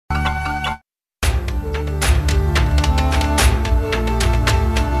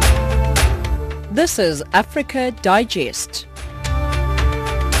This is Africa Digest.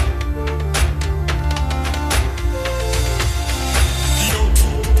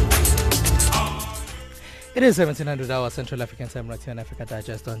 It is 1700 hours Central African time right here on Africa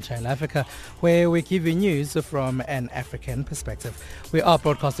Digest on Channel Africa, where we give you news from an African perspective. We are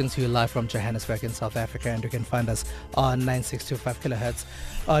broadcasting to you live from Johannesburg in South Africa, and you can find us on 9625 kilohertz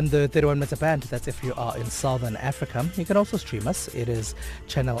on the 31 meter band. That's if you are in Southern Africa. You can also stream us. It is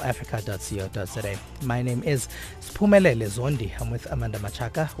channelafrica.co.za. My name is Spumelele Zondi. I'm with Amanda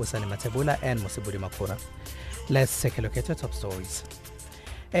Machaka, Husani Matebula, and Musibudi Makura. Let's take a look at our top stories.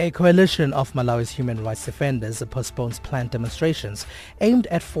 A coalition of Malawi's human rights defenders postpones planned demonstrations aimed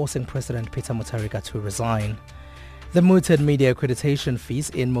at forcing President Peter Mutharika to resign. The mooted media accreditation fees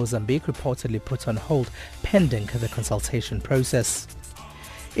in Mozambique reportedly put on hold pending the consultation process.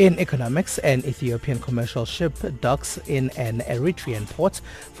 In economics, an Ethiopian commercial ship docks in an Eritrean port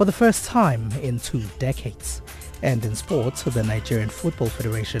for the first time in 2 decades. And in sports, the Nigerian Football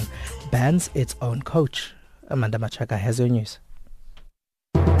Federation bans its own coach. Amanda Machaka has your news.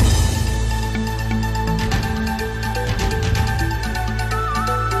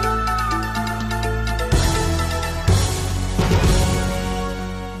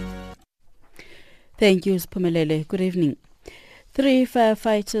 Thank you, Spumelele. Good evening. 3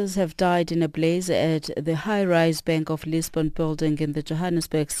 firefighters have died in a blaze at the high-rise Bank of Lisbon building in the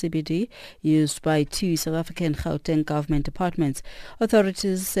Johannesburg CBD, used by 2 South African Gauteng government departments.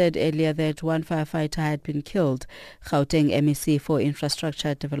 Authorities said earlier that 1 firefighter had been killed. Gauteng MEC for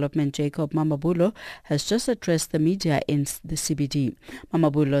Infrastructure Development Jacob Mamabulo has just addressed the media in the CBD.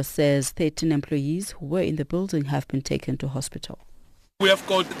 Mamabulo says 13 employees who were in the building have been taken to hospital. We have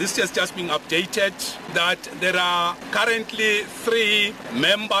got, this has just been updated, that there are currently 3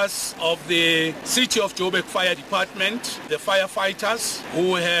 members of the City of Joburg Fire Department, the firefighters,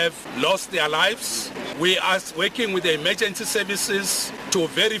 who have lost their lives. We are working with the emergency services to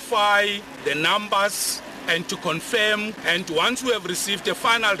verify the numbers and to confirm, and once we have received a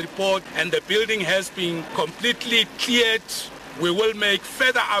final report and the building has been completely cleared, we will make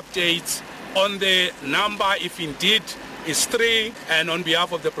further updates on the number if indeed is 3, and on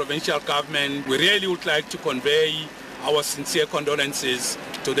behalf of the provincial government, we really would like to convey our sincere condolences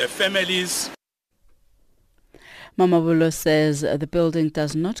to their families. Mamabulo says the building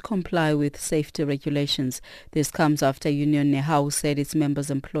does not comply with safety regulations. This comes after Union Nehau said its members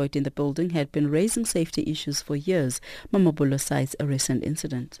employed in the building had been raising safety issues for years. Mamabulo cites a recent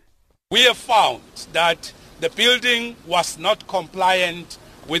incident. We have found that the building was not compliant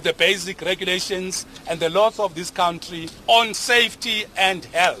with the basic regulations and the laws of this country on safety and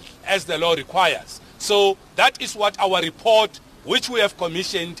health as the law requires. So that is what our report, which we have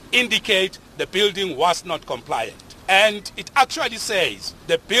commissioned, indicate the building was not compliant. And it actually says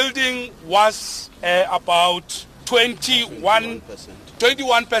the building was about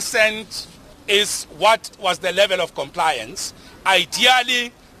 21% is what was the level of compliance.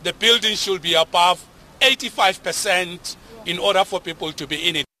 Ideally, the building should be above 85% in order for people to be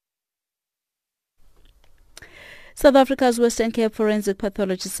in it. South Africa's Western Cape Forensic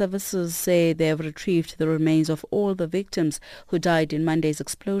Pathology Services say they have retrieved the remains of all the victims who died in Monday's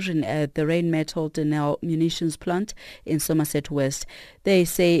explosion at the Rheinmetall Denel munitions plant in Somerset West. They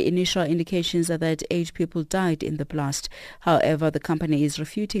say initial indications are that 8 people died in the blast. However, the company is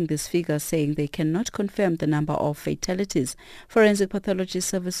refuting this figure, saying they cannot confirm the number of fatalities. Forensic Pathology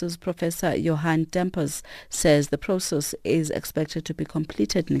Services Professor Johan Dempers says the process is expected to be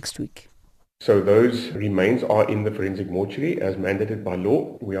completed next week. So those remains are in the forensic mortuary as mandated by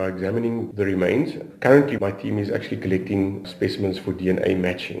law. We are examining the remains. Currently my team is actually collecting specimens for DNA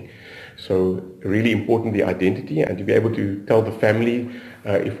matching. So really important, the identity, and to be able to tell the family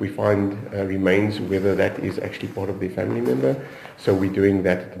if we find remains whether that is actually part of their family member. So we're doing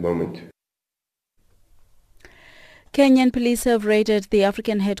that at the moment. Kenyan police have raided the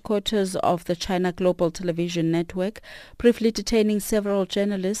African headquarters of the China Global Television Network, briefly detaining several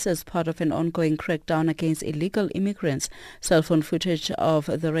journalists as part of an ongoing crackdown against illegal immigrants. Cell phone footage of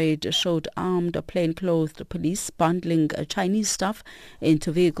the raid showed armed, plainclothed police bundling Chinese staff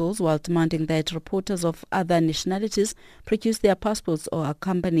into vehicles while demanding that reporters of other nationalities produce their passports or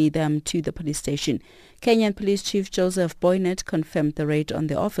accompany them to the police station. Kenyan Police Chief Joseph Boynet confirmed the raid on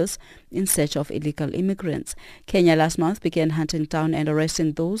the office in search of illegal immigrants. Kenya last month began hunting down and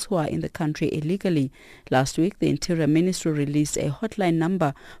arresting those who are in the country illegally. Last week, the Interior Ministry released a hotline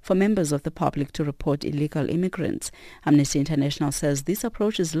number for members of the public to report illegal immigrants. Amnesty International says this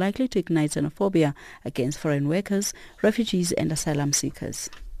approach is likely to ignite xenophobia against foreign workers, refugees and asylum seekers.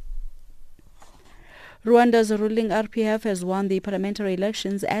 Rwanda's ruling RPF has won the parliamentary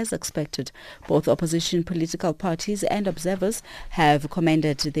elections as expected. Both opposition political parties and observers have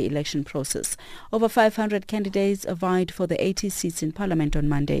commended the election process. Over 500 candidates vied for the 80 seats in parliament on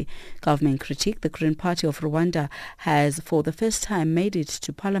Monday. Government critique, the Green Party of Rwanda, has for the first time made it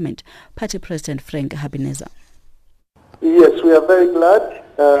to parliament. Party President Frank Habineza. Yes, we are very glad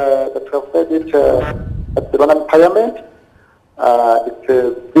that we have made it at the Rwandan parliament. It's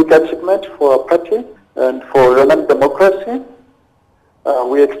a big achievement for our party and for Rwandan democracy.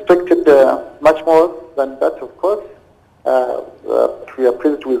 We expected much more than that, of course. We are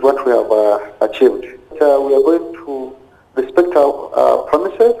pleased with what we have achieved. We are going to respect our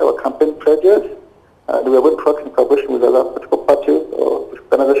promises, our campaign pledges, and we are going to work in collaboration with other political parties or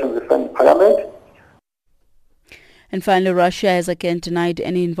organizations defined in parliament. And finally, Russia has again denied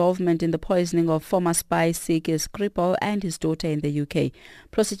any involvement in the poisoning of former spy Sergei Skripal and his daughter in the UK.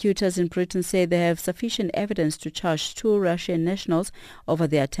 Prosecutors in Britain say they have sufficient evidence to charge 2 Russian nationals over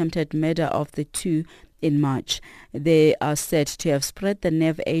the attempted murder of the two in March. They are said to have spread the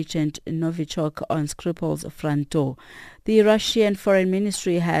nerve agent Novichok on Skripal's front door. The Russian Foreign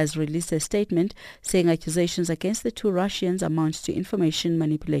Ministry has released a statement saying accusations against the 2 Russians amount to information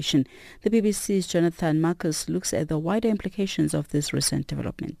manipulation. The BBC's Jonathan Marcus looks at the wider implications of this recent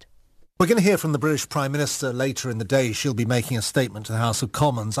development. We're going to hear from the British Prime Minister later in the day. She'll be making a statement to the House of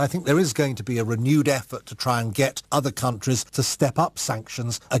Commons. I think there is going to be a renewed effort to try and get other countries to step up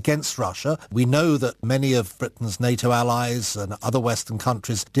sanctions against Russia. We know that many of Britain's NATO allies and other Western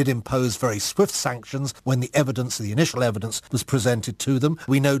countries did impose very swift sanctions when the initial evidence was presented to them.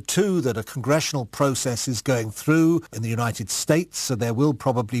 We know too that a congressional process is going through in the United States, so there will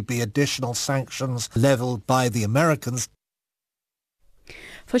probably be additional sanctions leveled by the Americans.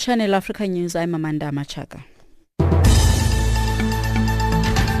 For Channel Africa News, I'm Amanda Machaka.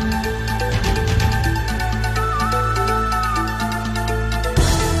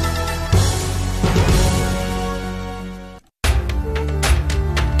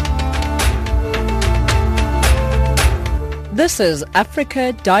 This is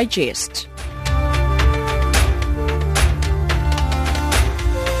Africa Digest.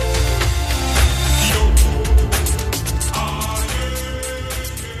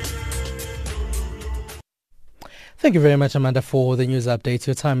 Thank you very much, Amanda, for the news update.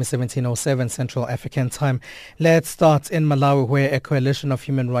 Your time is 17:07 Central African Time. Let's start in Malawi, where a coalition of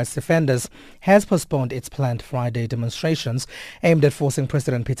human rights defenders has postponed its planned Friday demonstrations aimed at forcing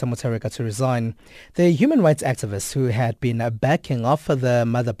President Peter Mutharika to resign. The human rights activists, who had been backing off the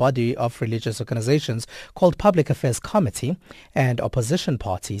mother body of religious organizations called Public Affairs Committee and opposition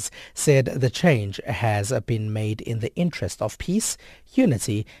parties, said the change has been made in the interest of peace,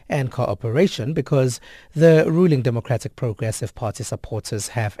 unity and cooperation because the ruling Democratic Progressive Party supporters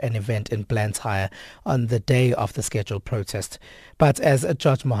have an event in Blantyre on the day of the scheduled protest. But as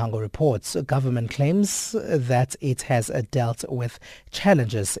Judge Mohango reports, government claims that it has dealt with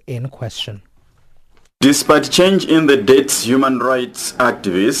challenges in question. Despite change in the dates, human rights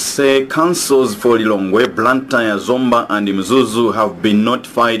activists say councils for Lilongwe, Blantyre, Zomba and Mzuzu have been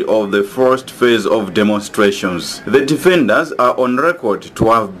notified of the first phase of demonstrations. The defenders are on record to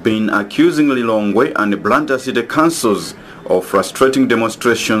have been accusing Lilongwe and Blantyre city councils of frustrating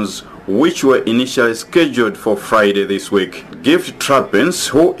demonstrations which were initially scheduled for Friday this week. Gift Trappins,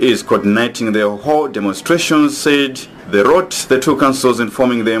 who is coordinating the whole demonstrations, said they wrote the 2 councils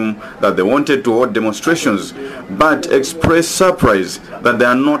informing them that they wanted to hold demonstrations, but expressed surprise that they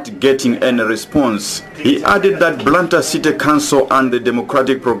are not getting any response. He added that Blantyre City Council and the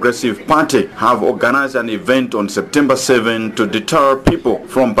Democratic Progressive Party have organized an event on September 7 to deter people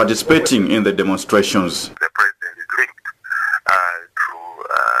from participating in the demonstrations. The president is linked to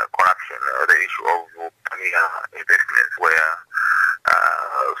corruption, the issue of investments where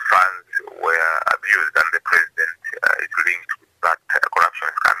funds were abused, and the president is linked with that corruption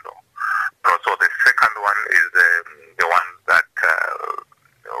scandal. Also, the second one is the one that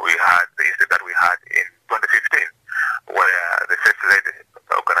we had, the incident that we had in 2015, where the first lady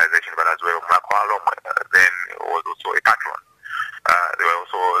organization, but as well Makwalo, then was also a patron. They were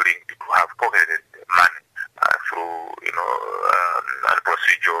also linked to have pocketed money through,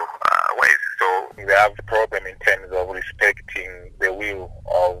 procedural ways. So they have a problem in terms of respecting the will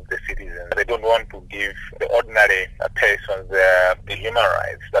of the citizens. They don't want to give the ordinary persons the human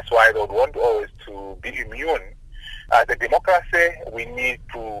rights. That's why they would want always to be immune. The democracy, we need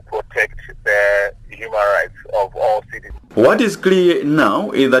to protect the human rights of all citizens. What is clear now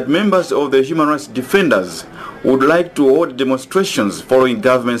is that members of the human rights defenders would like to hold demonstrations following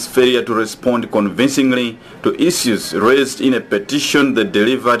government's failure to respond convincingly to issues raised in a petition they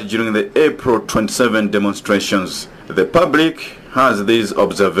delivered during the April 27 demonstrations. The public has these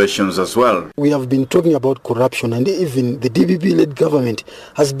observations as well. We have been talking about corruption, and even the DPP-led government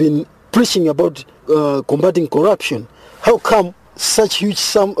has been preaching about combating corruption. How come such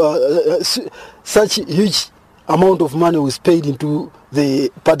huge amount of money was paid into the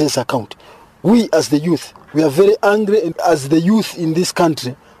party's account? We as the youth, we are very angry, and as the youth in this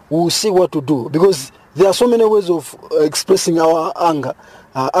country, we will see what to do, because there are so many ways of expressing our anger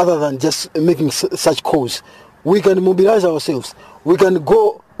other than just making such calls. We can mobilize ourselves. We can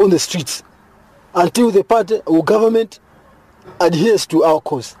go on the streets until the party or government adheres to our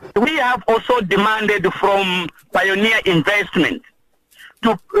cause. We have also demanded from Pioneer Investment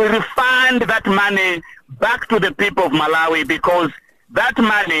to refund that money back to the people of Malawi, because that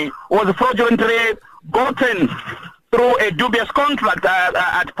money was fraudulently gotten through a dubious contract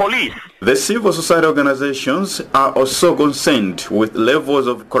at police. The civil society organizations are also concerned with levels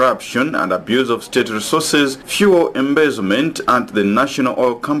of corruption and abuse of state resources, fuel embezzlement at the National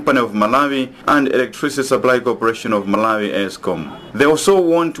Oil Company of Malawi and Electricity Supply Corporation of Malawi, ESCOM. They also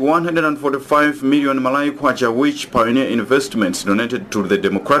want 145 million Malawi kwacha, which Pioneer Investments donated to the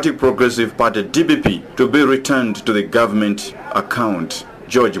Democratic Progressive Party DPP, to be returned to the government account.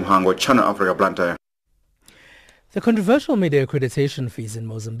 George Mhango, Channel Africa, Blantyre. The controversial media accreditation fees in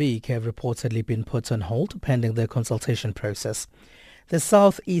Mozambique have reportedly been put on hold pending the consultation process. The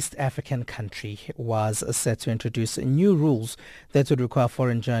Southeast African country was set to introduce new rules that would require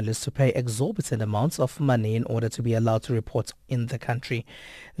foreign journalists to pay exorbitant amounts of money in order to be allowed to report in the country.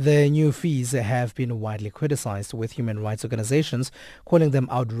 The new fees have been widely criticized, with human rights organizations calling them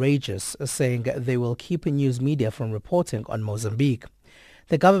outrageous, saying they will keep news media from reporting on Mozambique.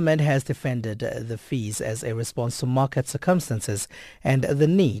 The government has defended the fees as a response to market circumstances and the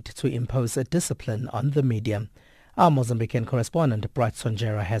need to impose a discipline on the media. Our Mozambican correspondent, Bright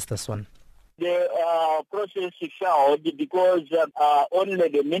Sonjera, has this one. The process failed because only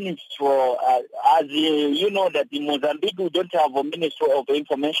the Ministry, as you know that in Mozambique we don't have a Ministry of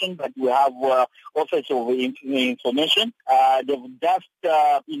Information, but we have Office of Information. They've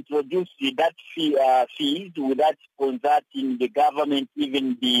just introduced that fees without consulting the government,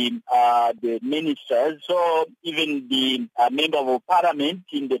 even the ministers. So even the member of parliament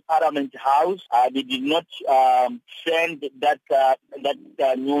in the parliament house, they did not send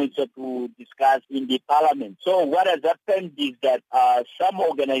that news to discuss in the parliament. So what has happened is that some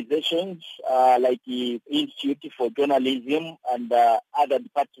organizations like the Institute for Journalism and other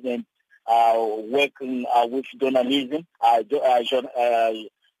departments working with journalism,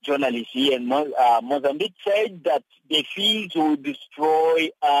 journalists here in Mozambique said that the fees will destroy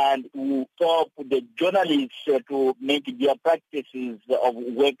and will stop the journalists to make their practices of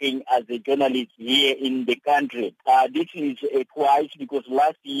working as a journalist here in the country. This is twice, because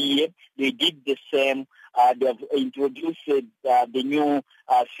last year they did the same. They have introduced the new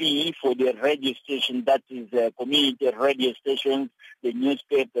fee for the radio station, that is community radio stations, the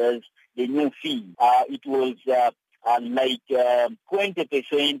newspapers, the new fee. It was like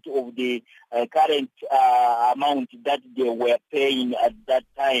 20% of the current amount that they were paying at that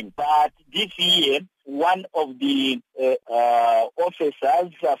time. But this year, one of the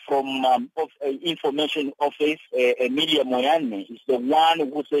officers from Information Office, Emilia Moyane, is the one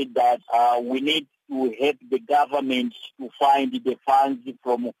who said that we need to help the government to find the funds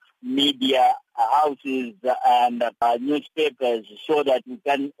from media houses and newspapers, so that we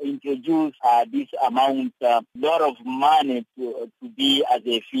can introduce this amount, lot of money to be as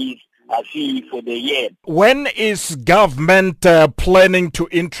a fee for the year. When is government planning to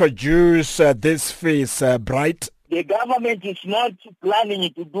introduce this fees, Bright? The government is not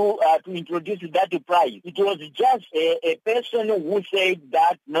planning to introduce that price. It was just a person who said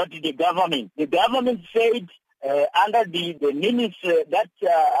that, not the government. The government said under the minister that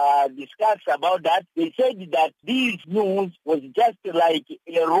discussed about that, they said that this news was just like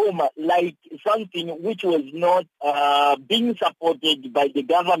a rumor, like something which was not being supported by the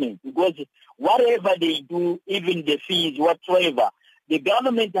government, because whatever they do, even the fees whatsoever, the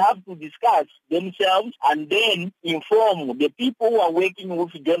government have to discuss themselves and then inform the people who are working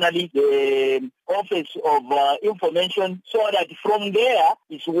with journalists, the Office of Information, so that from there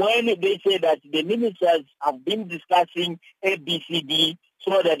is when they say that the ministers have been discussing ABCD,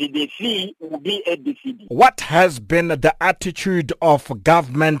 so that the fee will be ABCD. What has been the attitude of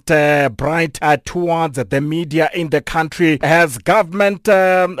government, Bright, towards the media in the country? Has government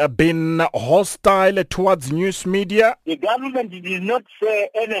been hostile towards news media? The government did not say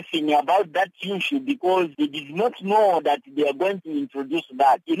anything about that issue because they did not know that they are going to introduce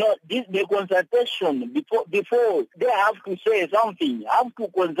that. The consultation, before they have to say something, have to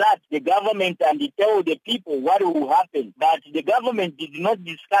consult the government and tell the people what will happen. But the government did not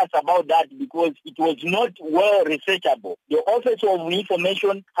discuss about that because it was not well researchable. The Office of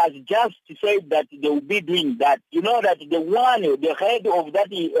Information has just said that they will be doing that. You know that the head of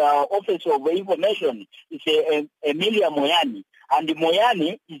that Office of Information is Emilia Moyani. And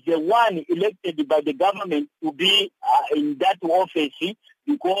Moyani is the one elected by the government to be in that office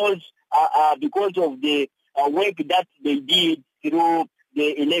because of the work that they did through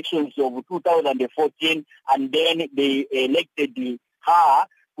the elections of 2014, and then they elected her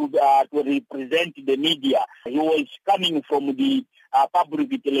to represent the media. He was coming from the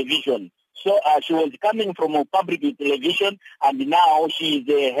public television. So she was coming from a public television, and now she is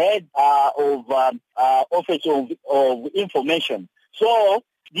the head of Office of Information. So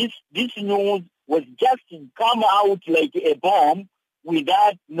this news was just come out like a bomb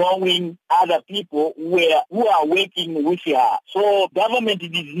without knowing other people who are working with her. So government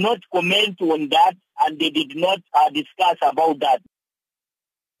did not comment on that, and they did not discuss about that.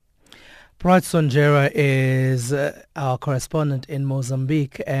 Bright Sonjera is our correspondent in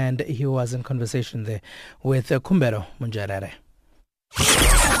Mozambique, and he was in conversation there with Kumbero Munjarere.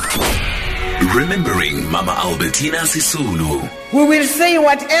 Remembering Mama Albertina Sisulu. We will say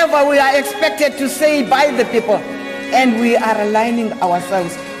whatever we are expected to say by the people, and we are aligning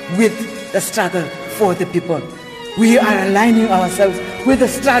ourselves with the struggle for the people. We are aligning ourselves with the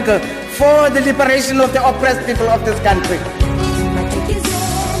struggle for the liberation of the oppressed people of this country.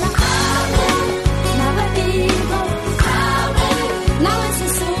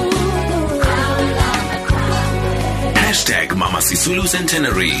 Hashtag Mama Sisulu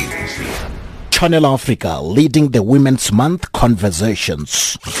Centenary. Channel Africa leading the Women's Month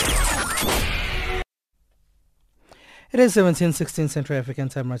conversations. It is 17:16 Central African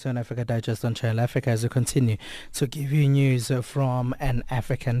Time, right on Africa Digest on Channel Africa, as we continue to give you news from an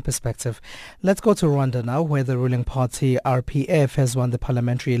African perspective. Let's go to Rwanda now, where the ruling party RPF has won the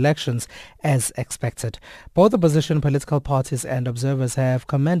parliamentary elections as expected. Both opposition political parties and observers have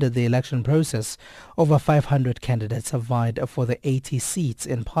commended the election process. Over 500 candidates have vied for the 80 seats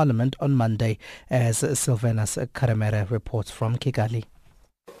in parliament on Monday, as Sylvanus Karemera reports from Kigali.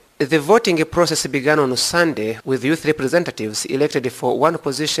 The voting process began on Sunday with youth representatives elected for one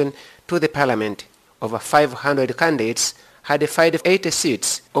position to the parliament. Over 500 candidates had filed 80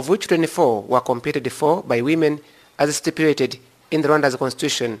 seats, of which 24 were competed for by women as stipulated in the Rwanda's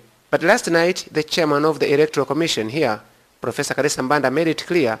constitution. But last night, the chairman of the Electoral Commission here, Professor Kalisa Mbanda, made it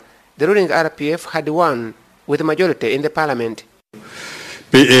clear the ruling RPF had won with a majority in the parliament.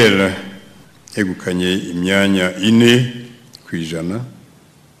 PL egukanye imyanya 4 kwijana.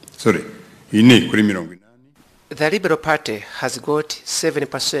 The Liberal Party has got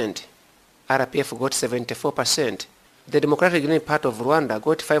 7%, RPF got 74%, the Democratic Green Party of Rwanda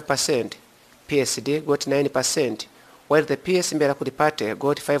got 5%, PSD got 9%, while the PS Mberakuri Party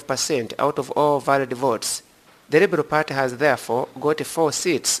got 5% out of all valid votes. The Liberal Party has therefore got 4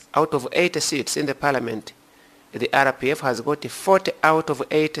 seats out of 8 seats in the parliament. The RPF has got 40 out of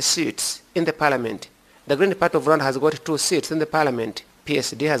 8 seats in the parliament. The Green Party of Rwanda has got 2 seats in the parliament.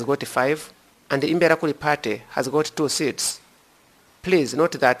 PSD has got 5, and the Imberakuri Party has got 2 seats. Please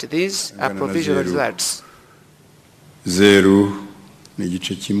note that these are provisional results. 0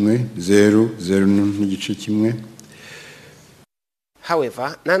 n'igice kimwe, 0 n'igice kimwe.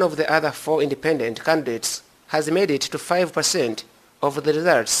 However, none of the other 4 independent candidates has made it to 5% of the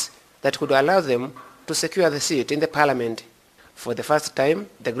results that could allow them to secure the seat in the parliament. For the first time,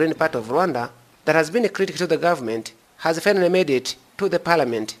 the Green Party of Rwanda, that has been a critic to the government, has finally made it to the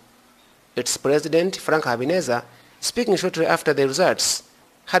parliament. Its president, Frank Habineza, speaking shortly after the results,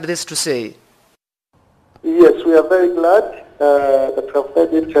 had this to say. Yes, we are very glad that we have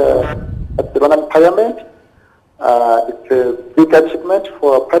made it at the Rwandan parliament. It's a big achievement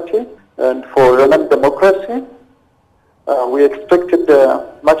for our party and for Rwandan democracy. We expected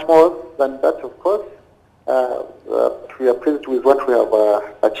much more than that, of course. We are pleased with what we have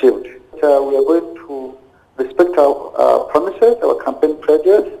achieved. We are going to respect our promises, our campaign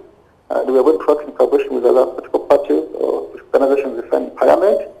pledges, and we are going to work in collaboration with other political parties or organizations within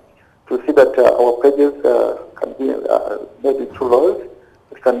Parliament to see that our pledges can be made into laws,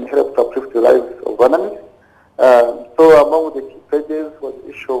 which can help to uplift the lives of Rwandans. So among the key stages was the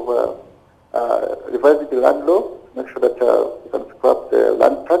issue of revising the land law to make sure that we can scrap the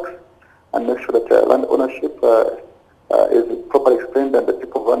land tax and make sure that land ownership is properly explained and the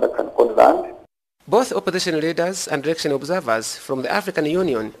people of Rwanda can own land. Both opposition leaders and election observers from the African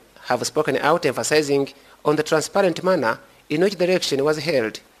Union have spoken out emphasizing on the transparent manner in which the election was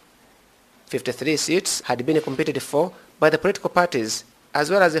held. 53 seats had been competed for by the political parties, as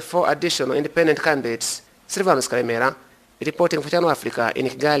well as the 4 additional independent candidates. Silvanus Karemera, reporting for Channel Africa in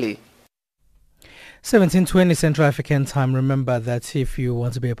Kigali. 17:20 Central African Time. Remember that if you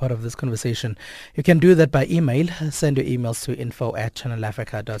want to be a part of this conversation, you can do that by email. Send your emails to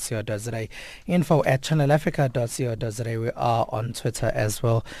info@channelafrica.co.za. info@channelafrica.co.za. We are on Twitter as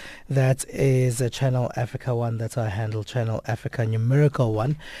well. That is a Channel Africa 1. That's our handle, Channel Africa numerical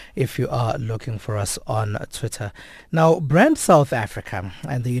 1, if you are looking for us on Twitter. Now, Brand South Africa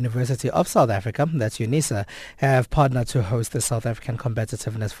and the University of South Africa, that's UNISA, have partnered to host the South African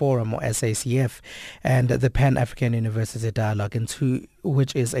Competitiveness Forum, or SACF, and the Pan-African University Dialogue,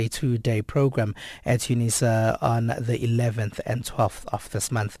 which is a 2-day program at UNISA on the 11th and 12th of this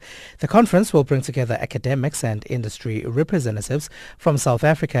month. The conference will bring together academics and industry representatives from South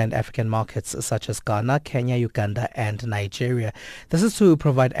Africa and African markets such as Ghana, Kenya, Uganda, and Nigeria. This is to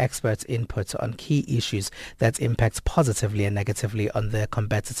provide expert input on key issues that impact positively and negatively on the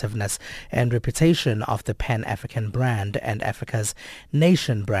competitiveness and reputation of the Pan-African brand and Africa's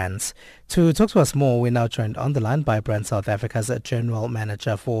nation brands. To talk to us more, we're now joined on the line by Brand South Africa's General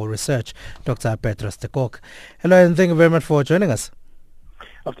Manager for Research, Dr. Petros de Kok. Hello, and thank you very much for joining us.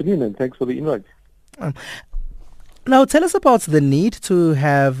 Afternoon, and thanks for the invite. Now, tell us about the need to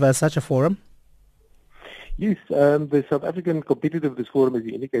have such a forum. Yes, the South African Competitiveness Forum, as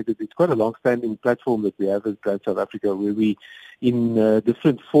you indicated, it's quite a long-standing platform that we have as Brand South Africa, where we, in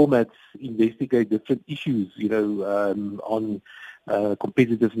different formats, investigate different issues, on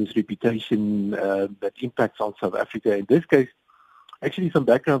competitiveness, reputation that impacts on South Africa. In this case, actually some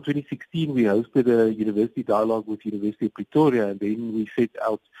background, 2016 we hosted a university dialogue with University of Pretoria, and then we set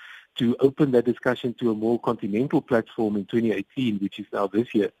out to open that discussion to a more continental platform in 2018, which is now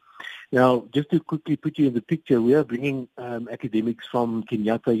this year. Now, just to quickly put you in the picture, we are bringing academics from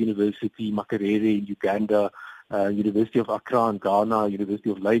Kenyatta University, Makerere in Uganda, University of Accra in Ghana, University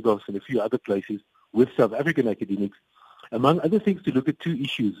of Lagos, and a few other places with South African academics, among other things, to look at 2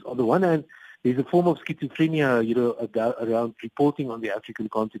 issues. On the one hand, there's a form of schizophrenia, around reporting on the African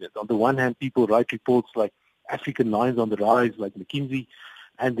continent. On the one hand, people write reports like African Lions on the Rise, like McKinsey,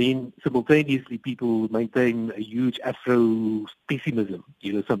 and then simultaneously people maintain a huge Afro-pessimism,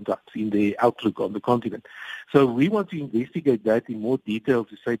 sometimes in their outlook on the continent. So we want to investigate that in more detail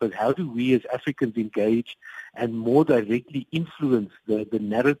to say, but how do we as Africans engage and more directly influence the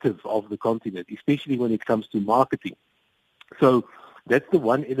narrative of the continent, especially when it comes to marketing? So that's the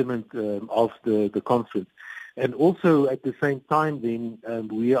one element of the conference. And also at the same time then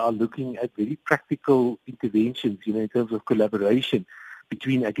we are looking at very practical interventions, in terms of collaboration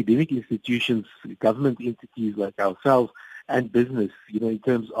between academic institutions, government entities like ourselves, and business, in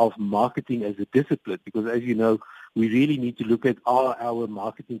terms of marketing as a discipline. Because as you know, we really need to look at our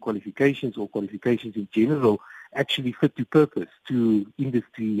marketing qualifications or qualifications in general actually fit to purpose, to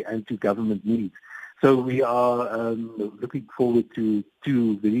industry and to government needs. So we are looking forward to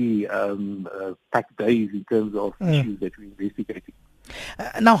 2 very packed days in terms of issues that we're investigating.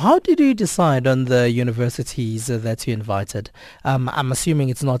 Now, how did you decide on the universities that you invited? I'm assuming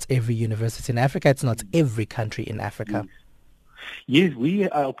it's not every university in Africa, it's not every country in Africa. Yes,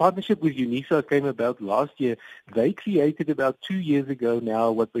 our partnership with UNISA came about last year. They created about 2 years ago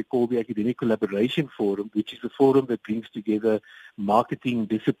now what they call the Academic Collaboration Forum, which is a forum that brings together marketing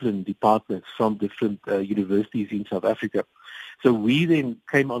discipline departments from different universities in South Africa. So we then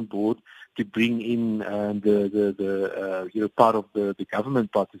came on board to bring in the part of the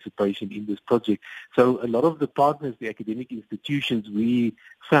government participation in this project. So a lot of the partners, the academic institutions, we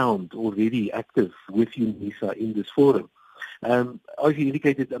found already active with UNISA in this forum. As you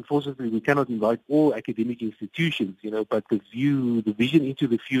indicated, unfortunately, we cannot invite all academic institutions, but the vision into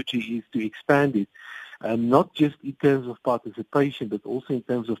the future is to expand it, not just in terms of participation, but also in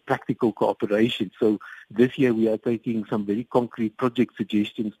terms of practical cooperation. So this year we are taking some very concrete project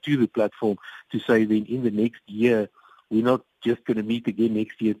suggestions to the platform to say then in the next year, we're not just going to meet again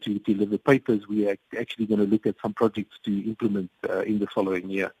next year to deliver papers. We are actually going to look at some projects to implement in the following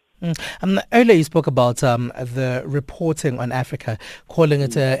year. Earlier you spoke about the reporting on Africa, calling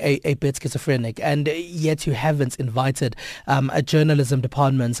it a bit schizophrenic, and yet you haven't invited journalism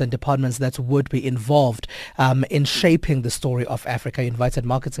departments and departments that would be involved in shaping the story of Africa. You invited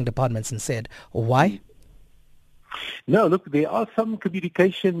marketing departments instead. Why? No, look, there are some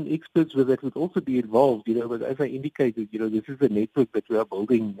communication experts that would also be involved, but as I indicated, this is a network that we are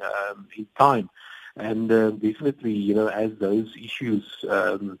building in time. And definitely, as those issues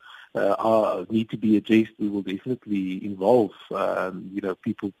need to be addressed, we will definitely involve,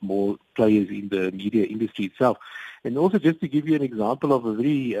 people, more players in the media industry itself. And also, just to give you an example of a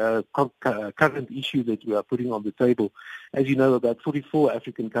very current issue that we are putting on the table, as you know, about 44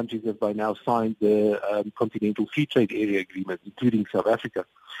 African countries have by now signed the Continental Free Trade Area Agreement, including South Africa.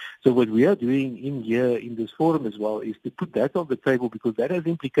 So what we are doing in this forum as well is to put that on the table, because that has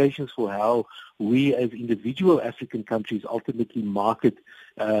implications for how we as individual African countries ultimately market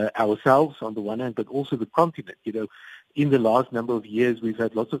ourselves on the one hand, but also the continent. In the last number of years, we've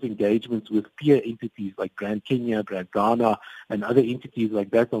had lots of engagements with peer entities like Grand Kenya, Grand Ghana, and other entities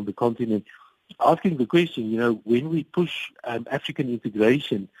like that on the continent, asking the question, when we push African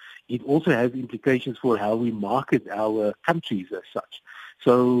integration, it also has implications for how we market our countries as such.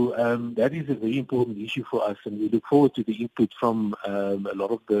 So that is a very important issue for us, and we look forward to the input from a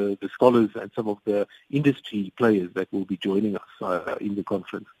lot of the scholars and some of the industry players that will be joining us in the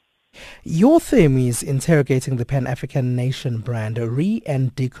conference. Your theme is interrogating the Pan-African nation brand, and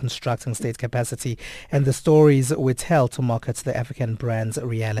deconstructing state capacity, and the stories we tell to market the African brand's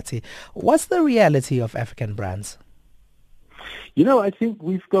reality. What's the reality of African brands? I think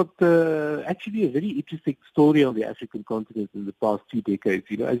we've got actually a very interesting story on the African continent in the past 2 decades.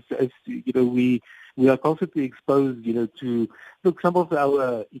 We are constantly exposed, to some of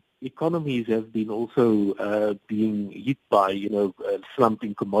our economies have been also being hit by,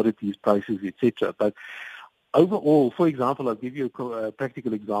 slumping commodities prices, etc. But overall, for example, I'll give you a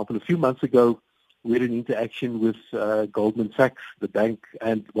practical example. A few months ago, we had an interaction with Goldman Sachs, the bank,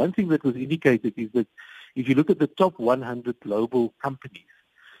 and one thing that was indicated is that if you look at the top 100 global companies,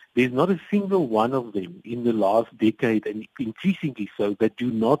 there's not a single one of them in the last decade, and increasingly so, that do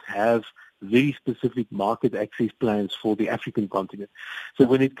not have very specific market access plans for the African continent. So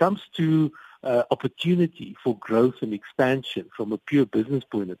when it comes to opportunity for growth and expansion from a pure business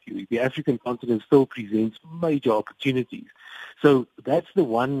point of view, the African continent still presents major opportunities. So that's the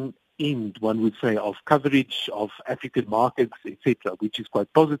one end, one would say, of coverage of African markets, etc., which is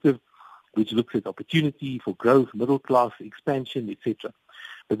quite positive, which looks at opportunity for growth, middle class expansion, etc.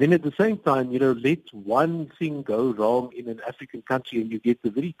 But then at the same time, let one thing go wrong in an African country and you get the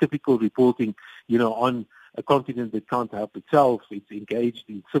very typical reporting, on a continent that can't help itself. It's engaged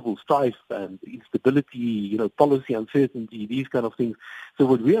in civil strife and instability, policy uncertainty, these kind of things. So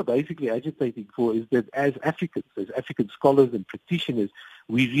what we are basically agitating for is that as Africans, as African scholars and practitioners,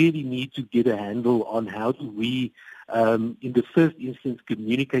 we really need to get a handle on how do we, in the first instance,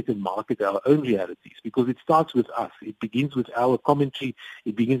 communicate and market our own realities, because it starts with us. It begins with our commentary.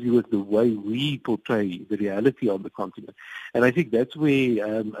 It begins with the way we portray the reality on the continent. And I think that's where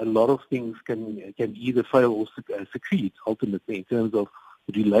a lot of things can either fail or succeed, ultimately, in terms of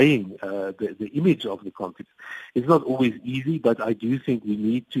relaying the image of the continent. It's not always easy, but I do think we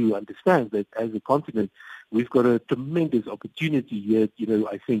need to understand that as a continent, we've got a tremendous opportunity here,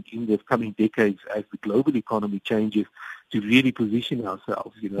 I think in the coming decades as the global economy changes, to really position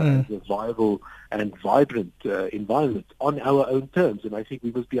ourselves, as a viable and vibrant environment on our own terms. And I think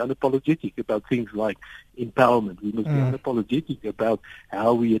we must be unapologetic about things like empowerment. We must be unapologetic about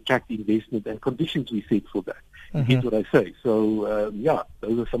how we attract investment and conditions we set for that. Here's what I say. So,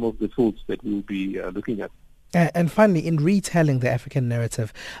 those are some of the thoughts that we'll be looking at. And finally, in retelling the African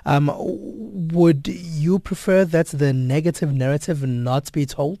narrative, would you prefer that the negative narrative not be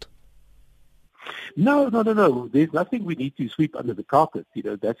told? No. There's nothing we need to sweep under the carpet.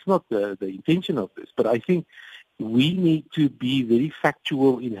 That's not the intention of this. But I think we need to be very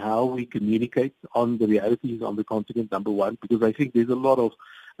factual in how we communicate on the realities on the continent, number one, because I think there's a lot of,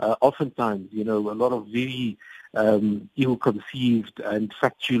 oftentimes, a lot of very ill-conceived and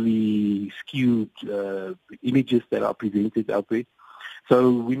factually skewed images that are presented out there.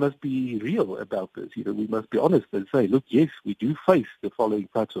 So we must be real about this. We must be honest and say, look, yes, we do face the following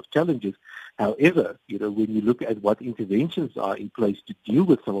types of challenges. However, when you look at what interventions are in place to deal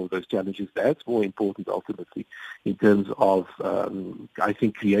with some of those challenges, that's more important ultimately in terms of, I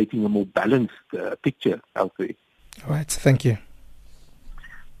think, creating a more balanced picture out there. All right. Thank you.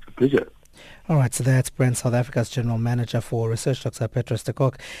 It's a pleasure. All right, so that's Brand South Africa's General Manager for Research, Dr. Petrus de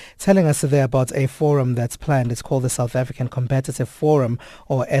Kock, telling us there about a forum that's planned. It's called the South African Competitive Forum,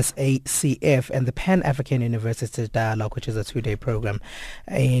 or SACF, and the Pan-African University Dialogue, which is a 2-day program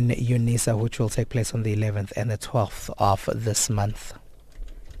in UNISA, which will take place on the 11th and the 12th of this month.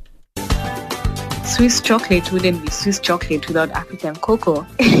 Swiss chocolate wouldn't be Swiss chocolate without African cocoa.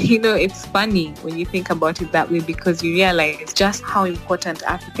 It's funny when you think about it that way, because you realize just how important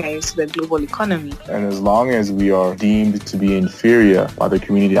Africa is to the global economy. And as long as we are deemed to be inferior by the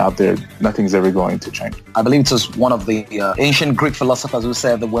community out there, nothing's ever going to change. I believe it was one of the ancient Greek philosophers who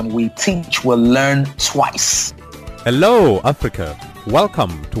said that when we teach, we'll learn twice. Hello, Africa.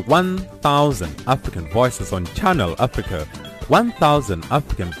 Welcome to 1000 African Voices on Channel Africa. 1000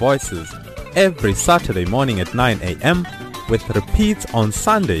 African Voices every Saturday morning at 9 a.m. with repeats on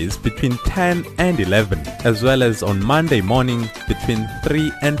Sundays between 10 and 11, as well as on Monday morning between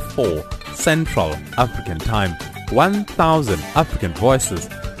 3 and 4 Central African Time. 1000 African Voices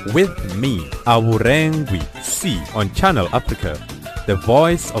with me, Awurengwi C, on Channel Africa, the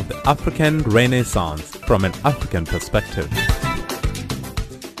voice of the African Renaissance from an African perspective.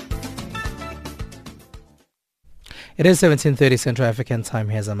 It is 17:30 Central African Time.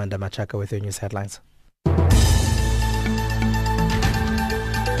 Here's Amanda Machaka with your news headlines.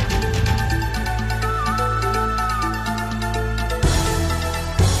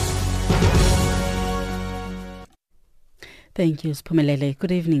 Thank you, Spumelele.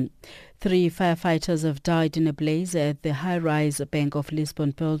 Good evening. 3 firefighters have died in a blaze at the high-rise Bank of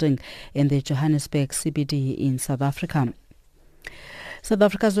Lisbon building in the Johannesburg CBD in South Africa. South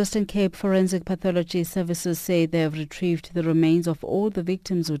Africa's Western Cape Forensic Pathology Services say they have retrieved the remains of all the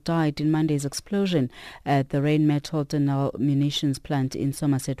victims who died in Monday's explosion at the Rheinmetall Denel munitions plant in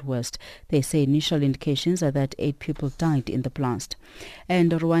Somerset West. They say initial indications are that 8 people died in the blast.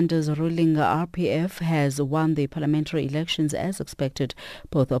 And Rwanda's ruling RPF has won the parliamentary elections as expected.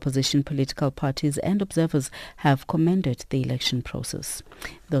 Both opposition political parties and observers have commended the election process.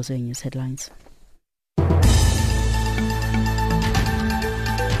 Those are news headlines.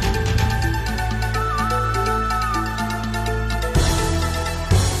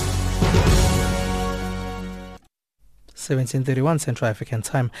 17:31 Central African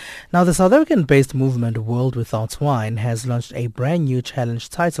Time. Now, the South African-based movement World Without Wine has launched a brand new challenge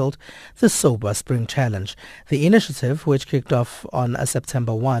titled the Sober Spring Challenge. The initiative, which kicked off on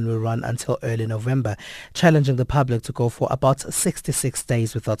September 1, will run until early November, challenging the public to go for about 66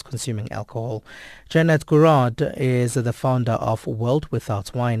 days without consuming alcohol. Janet Gourand is the founder of World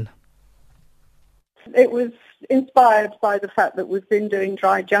Without Wine. It was inspired by the fact that we've been doing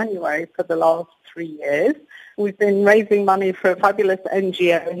Dry January for the last 3 years. We've been raising money for a fabulous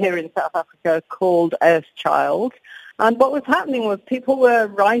NGO here in South Africa called Earthchild. And what was happening was people were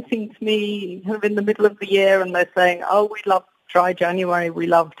writing to me kind of in the middle of the year, and they're saying, oh, we loved Dry January. We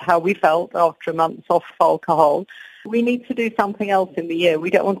loved how we felt after a month off alcohol. We need to do something else in the year. We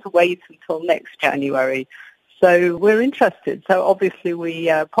don't want to wait until next January. So we're interested. So obviously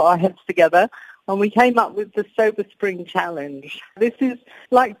we put our heads together and we came up with the Sober Spring Challenge. This is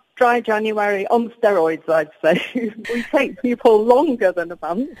like Dry January on steroids, I'd say. We take people longer than a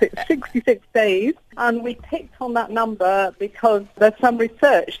month. It's 66 days. And we picked on that number because there's some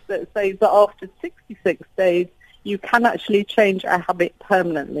research that says that after 66 days, you can actually change a habit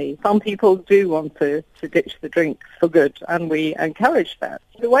permanently. Some people do want to ditch the drink for good, and we encourage that.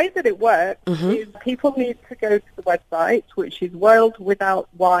 The way that it works is people need to go to the website, which is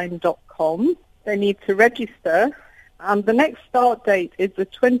worldwithoutwine.com. They need to register, and the next start date is the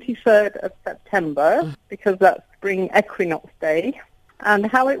 23rd of September, because that's Spring Equinox Day. And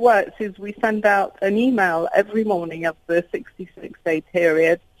how it works is we send out an email every morning of the 66-day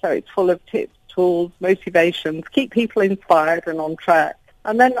period, so it's full of tips, tools, motivations, keep people inspired and on track.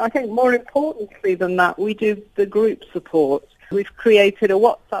 And then I think more importantly than that, we do the group support. We've created a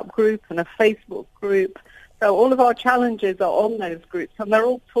WhatsApp group and a Facebook group. So all of our challenges are on those groups, and they're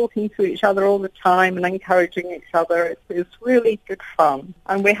all talking to each other all the time and encouraging each other. It's really good fun.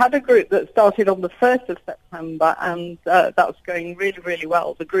 And we had a group that started on the 1st of September, and that's going really, really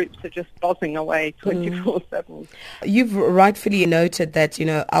well. The groups are just buzzing away 24/7. You've rightfully noted that,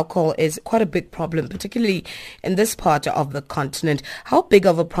 alcohol is quite a big problem, particularly in this part of the continent. How big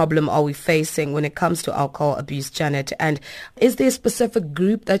of a problem are we facing when it comes to alcohol abuse, Janet? And is there a specific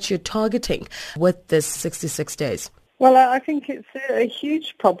group that you're targeting with this 66 days? Well, I think it's a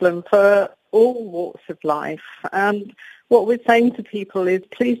huge problem for all walks of life. And what we're saying to people is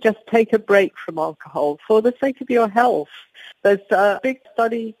please just take a break from alcohol for the sake of your health. There's a big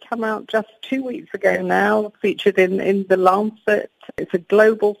study come out just 2 weeks ago now, featured in The Lancet. It's a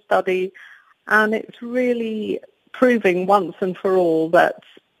global study, and it's really proving once and for all that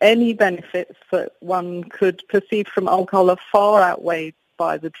any benefits that one could perceive from alcohol are far outweighed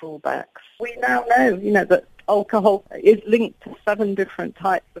by the drawbacks. We now know, that alcohol is linked to 7 different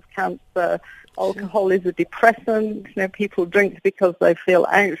types of cancer. Alcohol is a depressant. People drink because they feel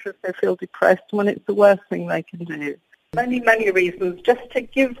anxious, they feel depressed, when it's the worst thing they can do. Many reasons, just to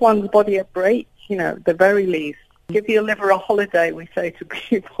give one's body a break, at the very least. Give your liver a holiday, we say to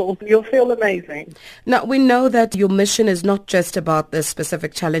people. You'll feel amazing. Now, we know that your mission is not just about this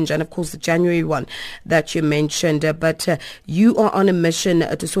specific challenge and, of course, the January one that you mentioned, but you are on a mission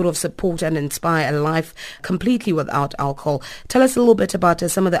to sort of support and inspire a life completely without alcohol. Tell us a little bit about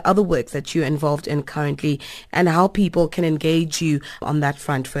some of the other work that you're involved in currently and how people can engage you on that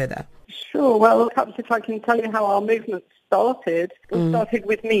front further. Sure. Well, perhaps if I can tell you how our movement started. It started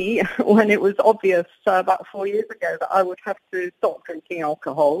with me when it was obvious about 4 years ago that I would have to stop drinking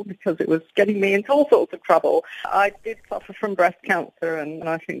alcohol because it was getting me into all sorts of trouble. I did suffer from breast cancer, and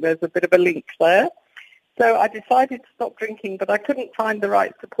I think there's a bit of a link there. So I decided to stop drinking, but I couldn't find the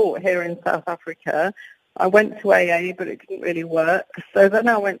right support here in South Africa. I went to AA, but it didn't really work. So then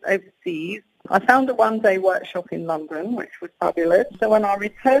I went overseas. I found a one-day workshop in London, which was fabulous. So when I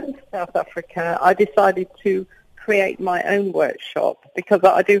returned to South Africa, I decided to create my own workshop because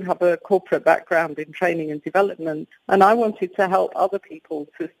I do have a corporate background in training and development, and I wanted to help other people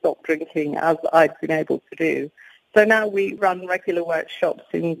to stop drinking as I'd been able to do. So now we run regular workshops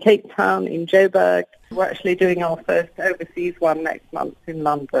in Cape Town, in Joburg. We're actually doing our first overseas one next month in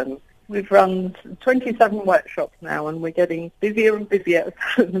London. We've run 27 workshops now, and we're getting busier and busier.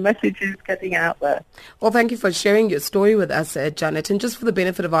 The message is getting out there. Well, thank you for sharing your story with us, Janet. And just for the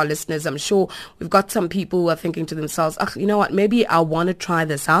benefit of our listeners, I'm sure we've got some people who are thinking to themselves, you know what, maybe I want to try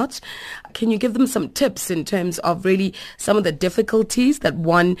this out. Can you give them some tips in terms of really some of the difficulties that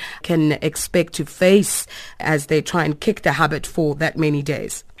one can expect to face as they try and kick the habit for that many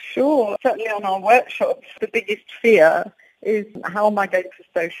days? Sure. Certainly on our workshops, the biggest fear is how am I going to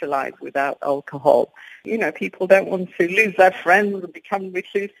socialize without alcohol? People don't want to lose their friends and become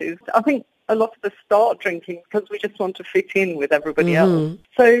recluses. I think a lot of us start drinking because we just want to fit in with everybody else.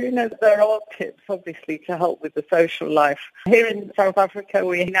 So, there are tips, obviously, to help with the social life. Here in South Africa,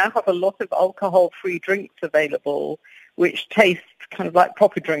 we now have a lot of alcohol-free drinks available, which taste kind of like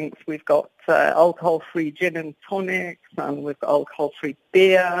proper drinks. We've got alcohol-free gin and tonics, and we've got alcohol-free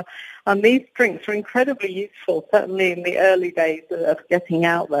beer. And these drinks are incredibly useful, certainly in the early days of getting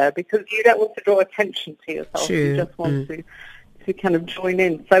out there, because you don't want to draw attention to yourself. Sure. You just want to kind of join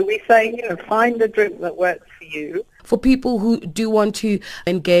in. So we say, find a drink that works for you. For people who do want to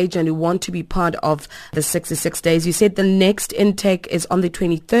engage and who want to be part of the 66 days, you said the next intake is on the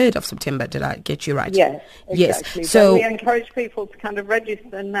 23rd of September. Did I get you right? Yes, exactly. Yes. So we encourage people to kind of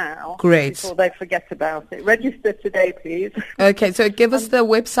register now. Great. Before they forget about it. Register today, please. Okay, so give us the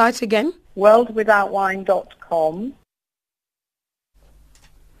website again. worldwithoutwine.com.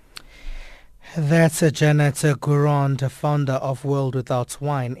 That's Janet Gourand, founder of World Without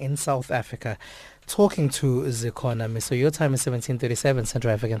Wine in South Africa, talking to Zikhona. So your time is 17:37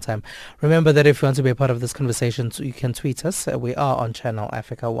 Central African time. Remember that if you want to be a part of this conversation, you can tweet us. We are on Channel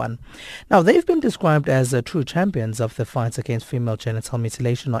Africa 1. Now, they've been described as true champions of the fight against female genital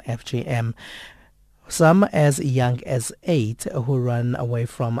mutilation, or FGM. Some as young as 8 who ran away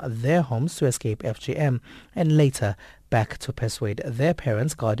from their homes to escape FGM and later back to persuade their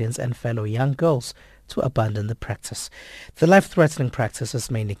parents, guardians and fellow young girls to abandon the practice. The life-threatening practice is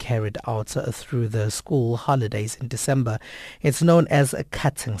mainly carried out through the school holidays in December. It's known as a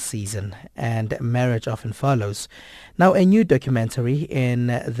cutting season, and marriage often follows. Now, a new documentary in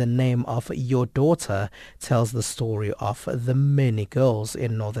the name of Your Daughter tells the story of the many girls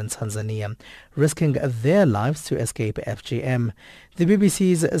in northern Tanzania risking their lives to escape FGM. The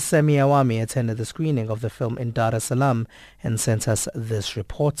BBC's Sami Awami attended the screening of the film in Dar es Salaam and sent us this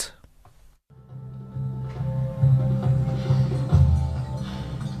report.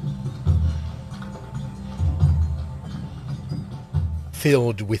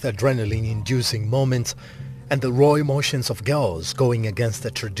 Filled with adrenaline-inducing moments and the raw emotions of girls going against the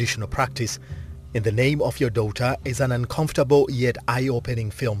traditional practice, In the Name of Your Daughter is an uncomfortable yet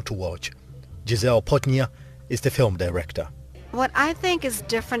eye-opening film to watch. Giselle Potnia is the film director. What I think is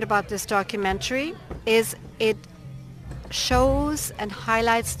different about this documentary is it shows and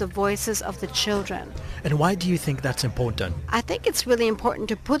highlights the voices of the children. And why do you think that's important? I think it's really important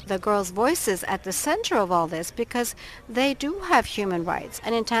to put the girls' voices at the center of all this because they do have human rights.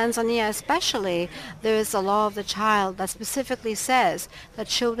 And in Tanzania especially, there is a law of the child that specifically says that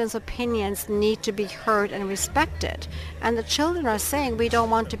children's opinions need to be heard and respected. And the children are saying we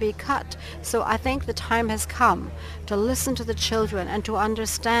don't want to be cut. So I think the time has come to listen to the children and to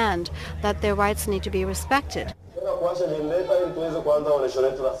understand that their rights need to be respected.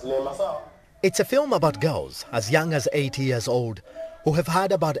 It's a film about girls as young as 8 years old who have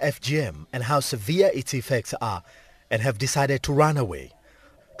heard about FGM and how severe its effects are and have decided to run away.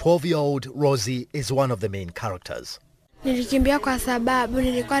 12-year-old Rosie is one of the main characters. I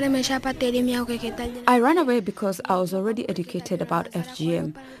ran away because I was already educated about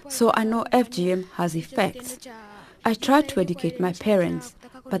FGM, so I know FGM has effects. I tried to educate my parents,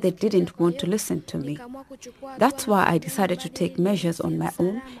 but they didn't want to listen to me. That's why I decided to take measures on my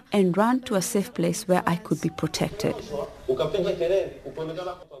own and run to a safe place where I could be protected.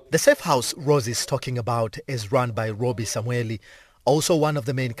 The safe house Rosie is talking about is run by Robbie Samueli, also one of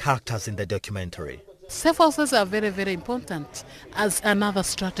the main characters in the documentary. Safe houses are very, very important as another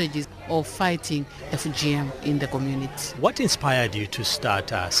strategy of fighting FGM in the community. What inspired you to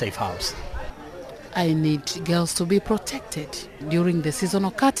start a safe house? I need girls to be protected during the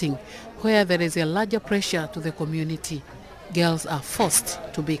seasonal cutting, where there is a larger pressure to the community. Girls are forced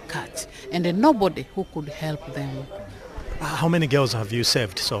to be cut, and then nobody who could help them. How many girls have you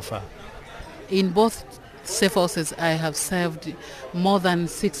saved so far? In both safe houses, I have saved more than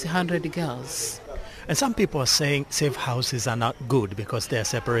 600 girls. And some people are saying safe houses are not good because they are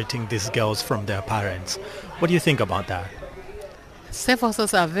separating these girls from their parents. What do you think about that? Safe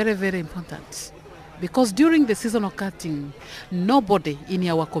houses are very, very important because during the seasonal cutting, nobody in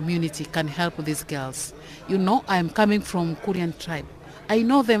our community can help these girls. You know, I'm coming from Korean tribe. I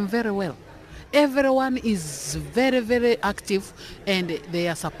know them very well. Everyone is very, very active and they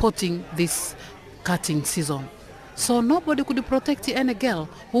are supporting this cutting season. So nobody could protect any girl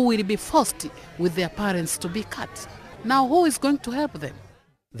who will be forced with their parents to be cut. Now who is going to help them?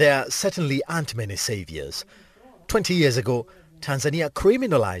 There certainly aren't many saviors. 20 years ago, Tanzania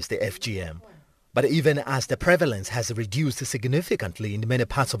criminalized the FGM. But even as the prevalence has reduced significantly in many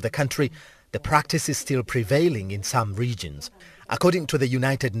parts of the country, the practice is still prevailing in some regions. According to the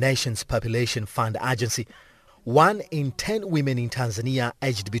United Nations Population Fund Agency, 1 in 10 women in Tanzania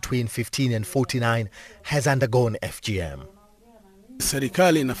aged between 15 and 49 has undergone FGM.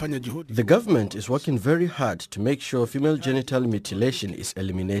 The government is working very hard to make sure female genital mutilation is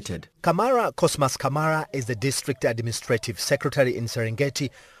eliminated. Kamara Cosmas Kamara is the district administrative secretary in Serengeti,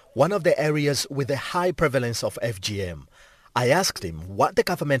 one of the areas with a high prevalence of FGM. I asked him what the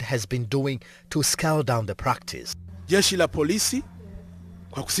government has been doing to scale down the practice.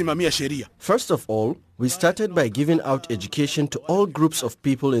 First of all, we started by giving out education to all groups of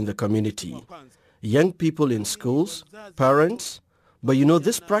people in the community. Young people in schools, parents, but you know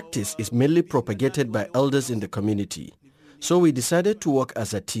this practice is mainly propagated by elders in the community. So we decided to work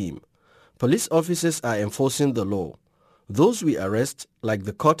as a team. Police officers are enforcing the law. Those we arrest, like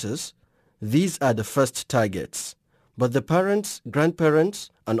the cutters, these are the first targets. But the parents, grandparents,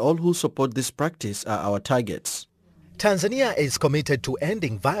 and all who support this practice are our targets. Tanzania is committed to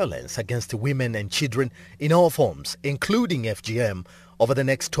ending violence against women and children in all forms, including FGM, over the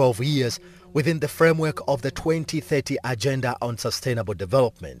next 12 years within the framework of the 2030 Agenda on Sustainable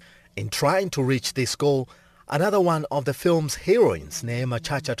Development. In trying to reach this goal, another one of the film's heroines, Neema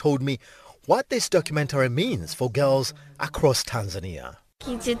Chacha, told me what this documentary means for girls across Tanzania.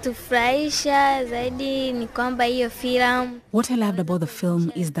 What I loved about the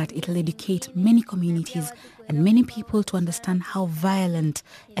film is that it will educate many communities and many people to understand how violent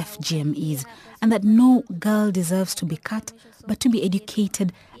FGM is, and that no girl deserves to be cut, but to be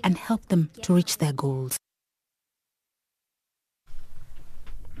educated and help them to reach their goals.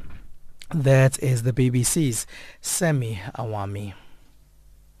 That is the BBC's Semi Awami.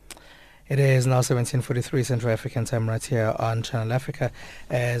 It is now 17:43 Central African time right here on Channel Africa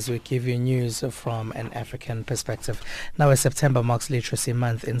as we give you news from an African perspective. Now as September marks Literacy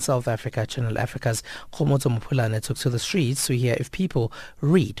Month in South Africa, Channel Africa's Khomoto Mupulane took to the streets to hear if people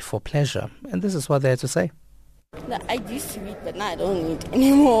read for pleasure. And this is what they had to say. I used to read, but now I don't read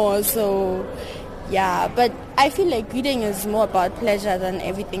anymore. So, yeah, but I feel like reading is more about pleasure than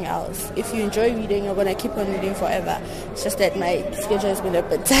everything else. If you enjoy reading, you're going to keep on reading forever. It's just that my schedule has been a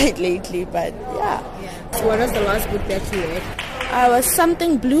bit tight lately, but yeah. So what was the last book that you read? I was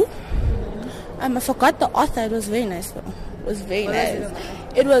Something Blue. I forgot the author. It was very nice though. It was very nice.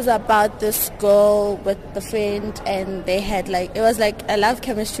 It was about this girl with the friend, and they had like, it was like a love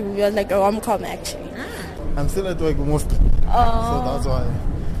chemistry movie. It was like a rom-com actually. I'm still at work mostly. So that's why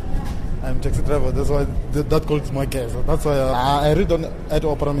I'm taxi driver. That's why that calls my care. So that's why I read at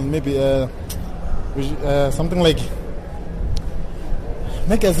Opera, maybe something like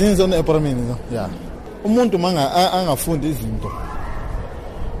magazines on Opera. Yeah. Umuntu manga angafundi izinto.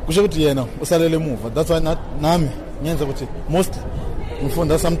 Kusho ukuthi yena usalele emuva. That's why nami ngenza ukuthi most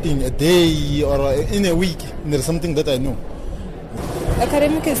ngifunda something a day or in a week. There's something that I know.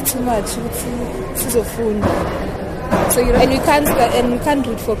 Academic is too much. It's a fool. So you and we can't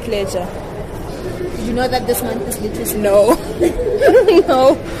read for pleasure. Did you know that this month is literacy? No.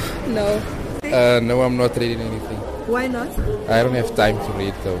 No. No, I'm not reading anything. Why not? I don't have time to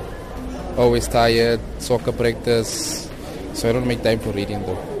read though. Always tired, soccer practice, so I don't make time for reading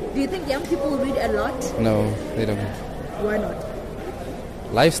though. Do you think young people read a lot? No, they don't. Why not?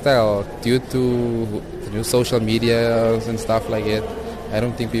 Lifestyle, due to the new social media and stuff like that. I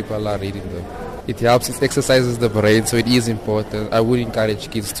don't think people are reading though. It helps, it exercises the brain, so it is important. I would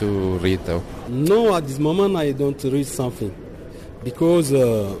encourage kids to read though. No, at this moment I don't read something because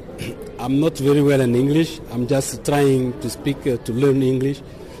I'm not very well in English. I'm just trying to speak, to learn English.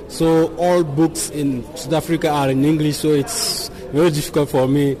 So all books in South Africa are in English, so it's very difficult for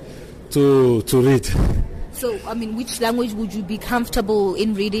me to read. So, which language would you be comfortable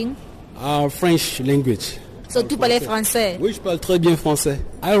in reading? French language. So, tu parles français? Oui, je parle très bien français.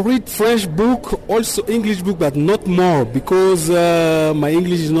 I read French book, also English book, but not more because my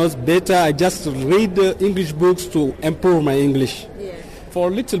English is not better. I just read English books to improve my English. Yeah.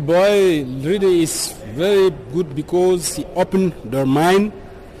 For little boy, reading is very good because he opens their mind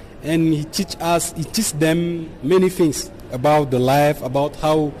and he teaches them many things about the life, about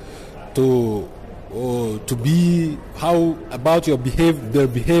how to be, how about their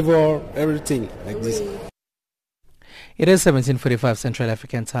behavior, everything like this. It is 17:45 Central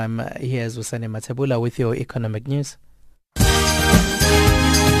African Time. Here's Usane Matabula with your economic news.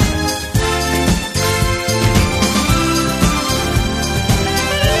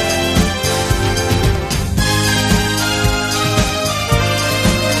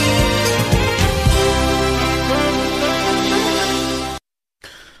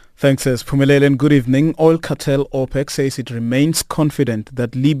 Thanks, Pumelele, and good evening. Oil cartel OPEC says it remains confident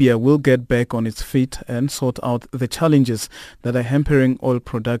that Libya will get back on its feet and sort out the challenges that are hampering oil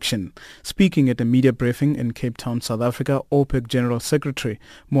production. Speaking at a media briefing in Cape Town, South Africa, OPEC General Secretary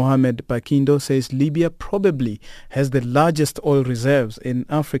Mohamed Bakindo says Libya probably has the largest oil reserves in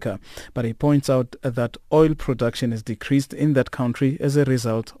Africa, but he points out that oil production has decreased in that country as a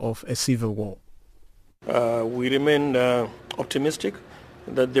result of a civil war. We remain optimistic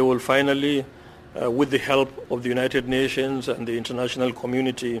that they will finally, with the help of the United Nations and the international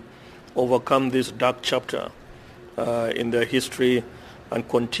community, overcome this dark chapter in their history and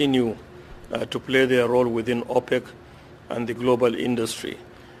continue to play their role within OPEC and the global industry.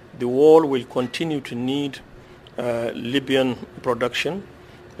 The world will continue to need Libyan production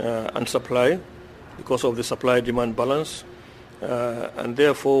and supply because of the supply-demand balance, and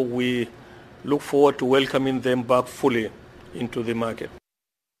therefore we look forward to welcoming them back fully into the market.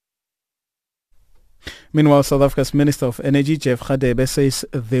 Meanwhile, South Africa's Minister of Energy, Jeff Radebe, says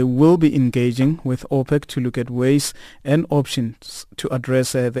they will be engaging with OPEC to look at ways and options to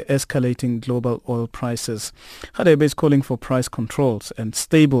address the escalating global oil prices. Radebe is calling for price controls and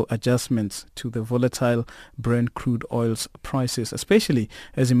stable adjustments to the volatile Brent crude oil's prices, especially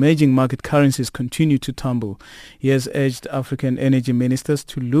as emerging market currencies continue to tumble. He has urged African energy ministers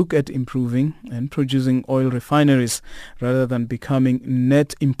to look at improving and producing oil refineries rather than becoming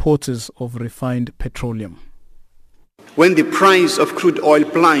net importers of refined petroleum. When the price of crude oil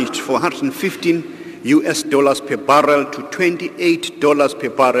plunged from $115 per barrel to $28 per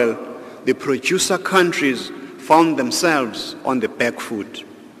barrel, the producer countries found themselves on the back foot,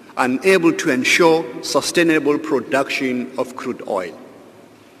 unable to ensure sustainable production of crude oil.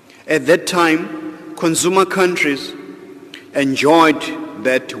 At that time, consumer countries enjoyed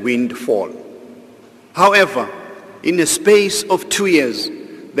that windfall. However, in a space of 2 years,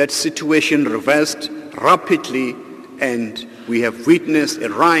 that situation reversed rapidly, and we have witnessed a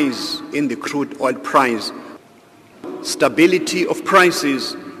rise in the crude oil price. Stability of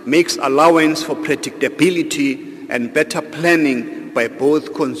prices makes allowance for predictability and better planning by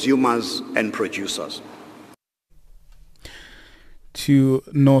both consumers and producers. To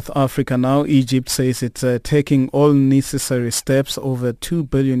North Africa now, Egypt says it's taking all necessary steps. Over $2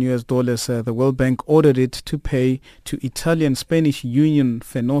 billion the World Bank ordered it to pay to Italian-Spanish union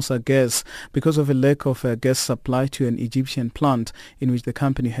Fenosa Gas because of a lack of gas supply to an Egyptian plant in which the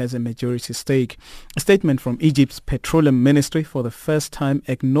company has a majority stake. A statement from Egypt's Petroleum Ministry for the first time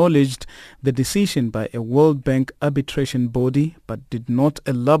acknowledged the decision by a World Bank arbitration body but did not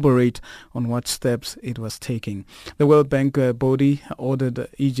elaborate on what steps it was taking. The World Bank body ordered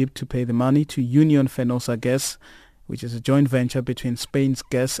Egypt to pay the money to Union Fenosa Gas, which is a joint venture between Spain's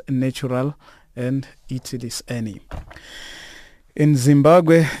Gas Natural and Italy's Eni. In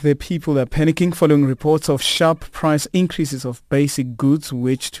Zimbabwe, the people are panicking following reports of sharp price increases of basic goods,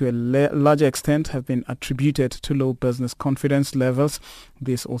 which to a larger extent have been attributed to low business confidence levels.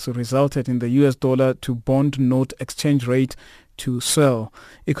 This also resulted in the US dollar to bond note exchange rate to swell.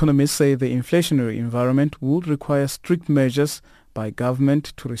 Economists say the inflationary environment would require strict measures by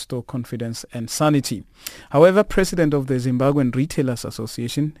government to restore confidence and sanity. However, President of the Zimbabwean Retailers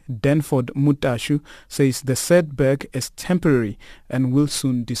Association, Denford Mutashu, says the setback is temporary and will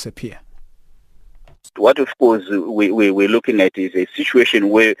soon disappear. What, of course, we're looking at is a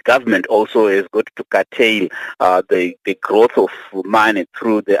situation where government also has got to curtail the growth of money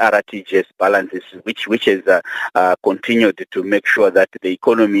through the RTGS balances, which has continued to make sure that the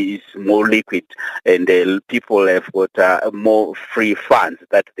economy is more liquid and people have got more free funds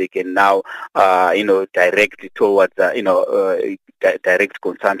that they can now, direct towards, direct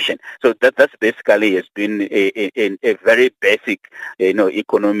consumption. So that's basically has been a very basic,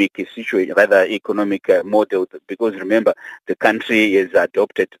 economic situation, rather economic model, because remember the country has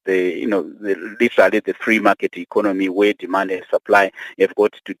adopted literally the free market economy where demand and supply have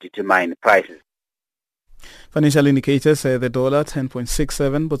got to determine prices. Financial indicators say the dollar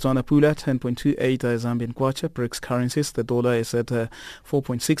 10.67, Botswana Pula 10.28, Zambian Kwacha. BRICS currencies, the dollar is at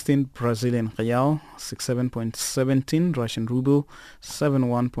 4.16, Brazilian Real 67.17, Russian Ruble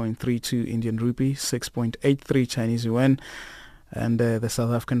 71.32, Indian Rupee 6.83, Chinese Yuan. And the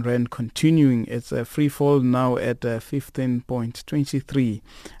South African Rand continuing its free fall now at 15.23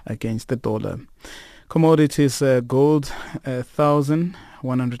 against the dollar. Commodities, gold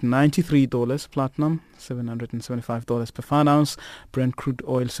 $1,193, platinum $775 per fine ounce, Brent crude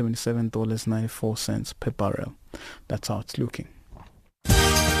oil $77.94 per barrel. That's how it's looking.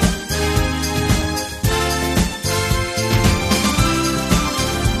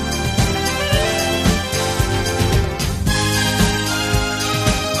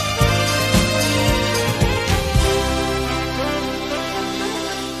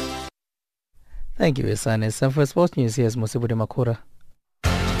 Thank you, Isanis. And for sports news, here's Mosibude Makura.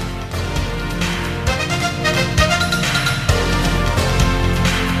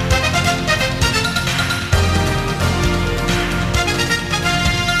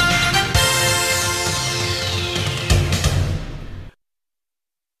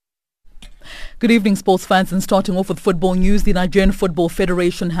 Good evening, sports fans, and starting off with football news, the Nigerian Football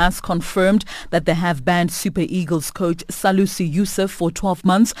Federation has confirmed that they have banned Super Eagles coach Salusi Yusuf for 12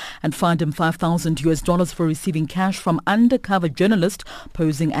 months and fined him $5,000 for receiving cash from undercover journalists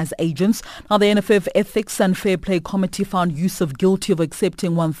posing as agents. Now, the NFF Ethics and Fair Play Committee found Yusuf guilty of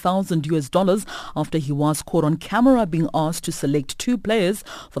accepting $1,000 after he was caught on camera being asked to select two players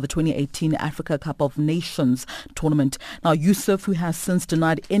for the 2018 Africa Cup of Nations tournament. Now, Yusuf, who has since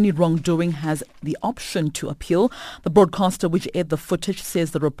denied any wrongdoing, has the option to appeal. The broadcaster which aired the footage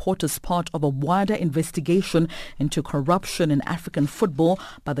says the report is part of a wider investigation into corruption in African football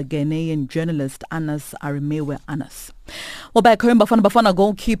by the Ghanaian journalist Anas Arimewe Anas. Well, back home, Bafana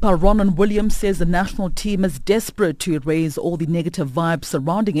goalkeeper Ronan Williams says the national team is desperate to erase all the negative vibes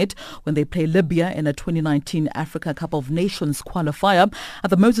surrounding it when they play Libya in a 2019 Africa Cup of Nations qualifier at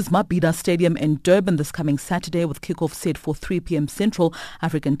the Moses Mabhida Stadium in Durban this coming Saturday, with kickoff set for 3 p.m. Central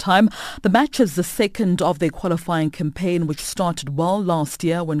African time. The match is the second of their qualifying campaign, which started well last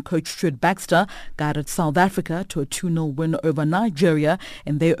year when coach Stuart Baxter guided South Africa to a 2-0 win over Nigeria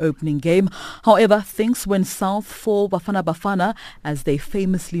in their opening game. However, things went south for Bafana as they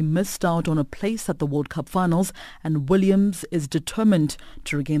famously missed out on a place at the World Cup finals, and Williams is determined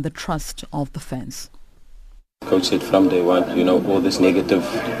to regain the trust of the fans. Coach said from day one, all this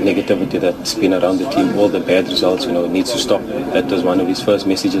negativity that's been around the team, all the bad results, needs to stop. That was one of his first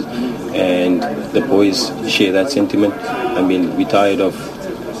messages, and the boys share that sentiment. I mean, we're tired of,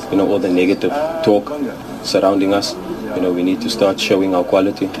 all the negative talk surrounding us. We need to start showing our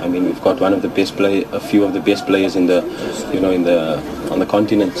quality. I mean, we've got a few of the best players on the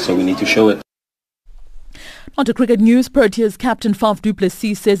continent, so we need to show it. On to cricket news, Proteas captain Faf du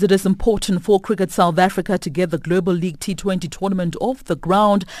Plessis says it is important for Cricket South Africa to get the Global League T20 tournament off the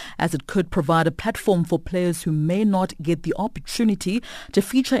ground, as it could provide a platform for players who may not get the opportunity to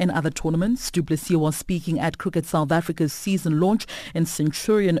feature in other tournaments. Du Plessis was speaking at Cricket South Africa's season launch in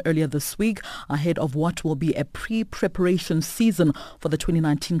Centurion earlier this week, ahead of what will be a pre-preparation season for the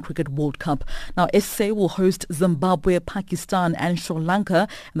 2019 Cricket World Cup. Now, SA will host Zimbabwe, Pakistan and Sri Lanka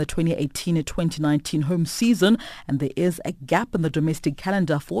in the 2018-2019 home season, and there is a gap in the domestic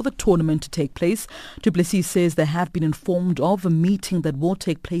calendar for the tournament to take place. Du Plessis says they have been informed of a meeting that will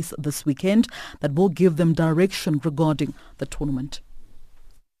take place this weekend that will give them direction regarding the tournament.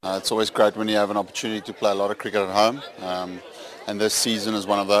 It's always great when you have an opportunity to play a lot of cricket at home, and this season is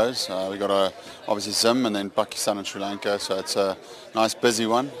one of those. We've got obviously Zim and then Pakistan and Sri Lanka, so it's a nice busy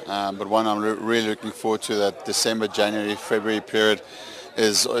one, but one I'm really looking forward to. That December, January, February period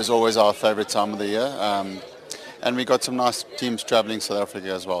is always our favourite time of the year, and we got some nice teams travelling South Africa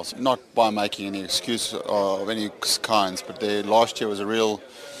as well. So not by making any excuse of any kinds, but last year was a real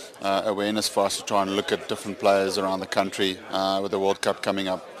awareness for us to try and look at different players around the country with the World Cup coming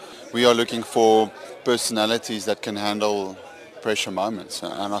up. We are looking for personalities that can handle pressure moments,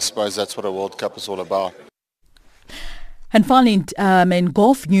 and I suppose that's what a World Cup is all about. And finally, in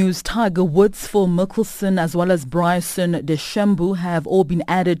golf news, Tiger Woods, Phil Mickelson, as well as Bryson DeChambeau have all been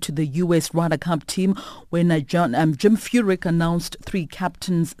added to the U.S. Ryder Cup team when Jim Furyk announced 3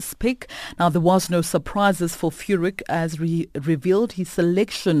 captains' pick. Now, there was no surprises for Furyk as revealed his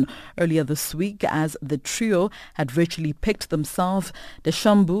selection earlier this week, as the trio had virtually picked themselves.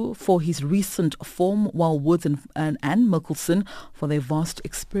 DeChambeau for his recent form, while Woods and Mickelson for their vast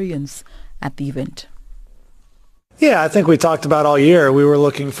experience at the event. Yeah, I think we talked about all year. We were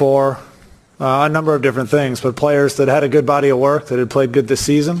looking for a number of different things, but players that had a good body of work, that had played good this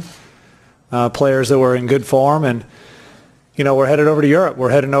season, players that were in good form, and we're headed over to Europe.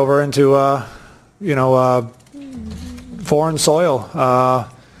 We're heading over into foreign soil.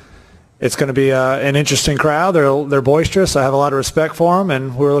 It's going to be an interesting crowd. They're boisterous. I have a lot of respect for them,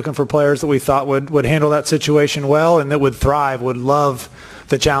 and we're looking for players that we thought would handle that situation well and that would thrive, would love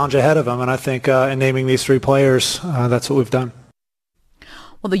the challenge ahead of them. And I think in naming these 3 players, that's what we've done.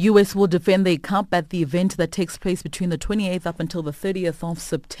 Well, the U.S. will defend their cup at the event that takes place between the 28th up until the 30th of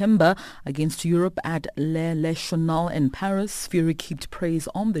September against Europe at Le National in Paris. Furyk heaped praise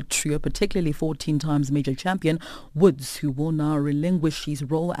on the trio, particularly 14 times major champion Woods, who will now relinquish his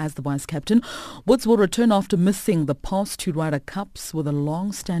role as the vice-captain. Woods will return after missing the past 2 Ryder Cups with a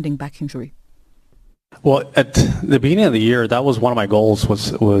long-standing back injury. Well, at the beginning of the year, that was one of my goals,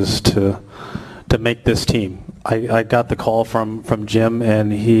 was to make this team. I got the call from Jim,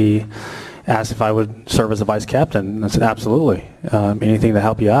 and he asked if I would serve as a vice captain. And I said, absolutely, anything to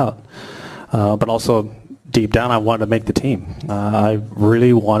help you out. But also, deep down, I wanted to make the team. I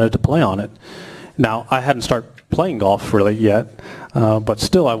really wanted to play on it. Now, I hadn't started playing golf really yet, but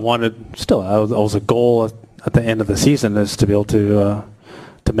still, I was a goal at the end of the season is to be able to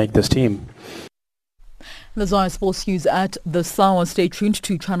make this team. The Zaya Sports News at the Sawa. Stay tuned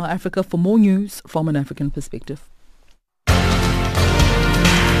to Channel Africa for more news from an African perspective.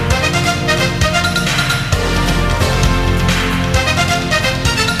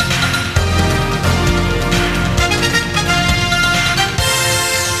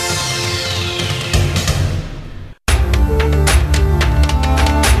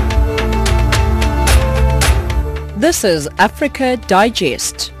 This is Africa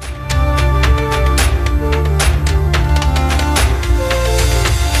Digest.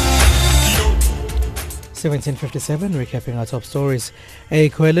 1757, recapping our top stories. A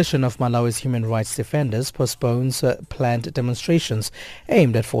coalition of Malawi's human rights defenders postpones planned demonstrations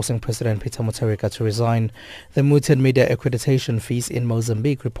aimed at forcing President Peter Mutharika to resign. The mooted media accreditation fees in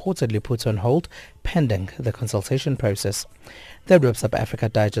Mozambique reportedly put on hold pending the consultation process. That wraps up Africa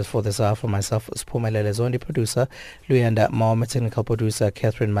Digest for this hour. For myself, Spumelele Zondi, producer, Luyanda Mohammed, technical producer,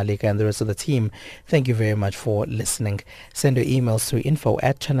 Catherine Malika, and the rest of the team. Thank you very much for listening. Send your emails to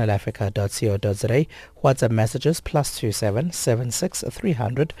info@channelafrica.co.za. WhatsApp messages +27 76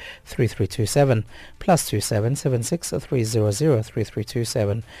 300 3327, +27 76 300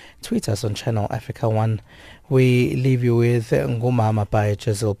 3327. Tweet us on Channel Africa 1. We leave you with Ngumama by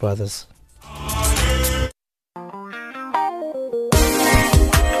Jazil Brothers.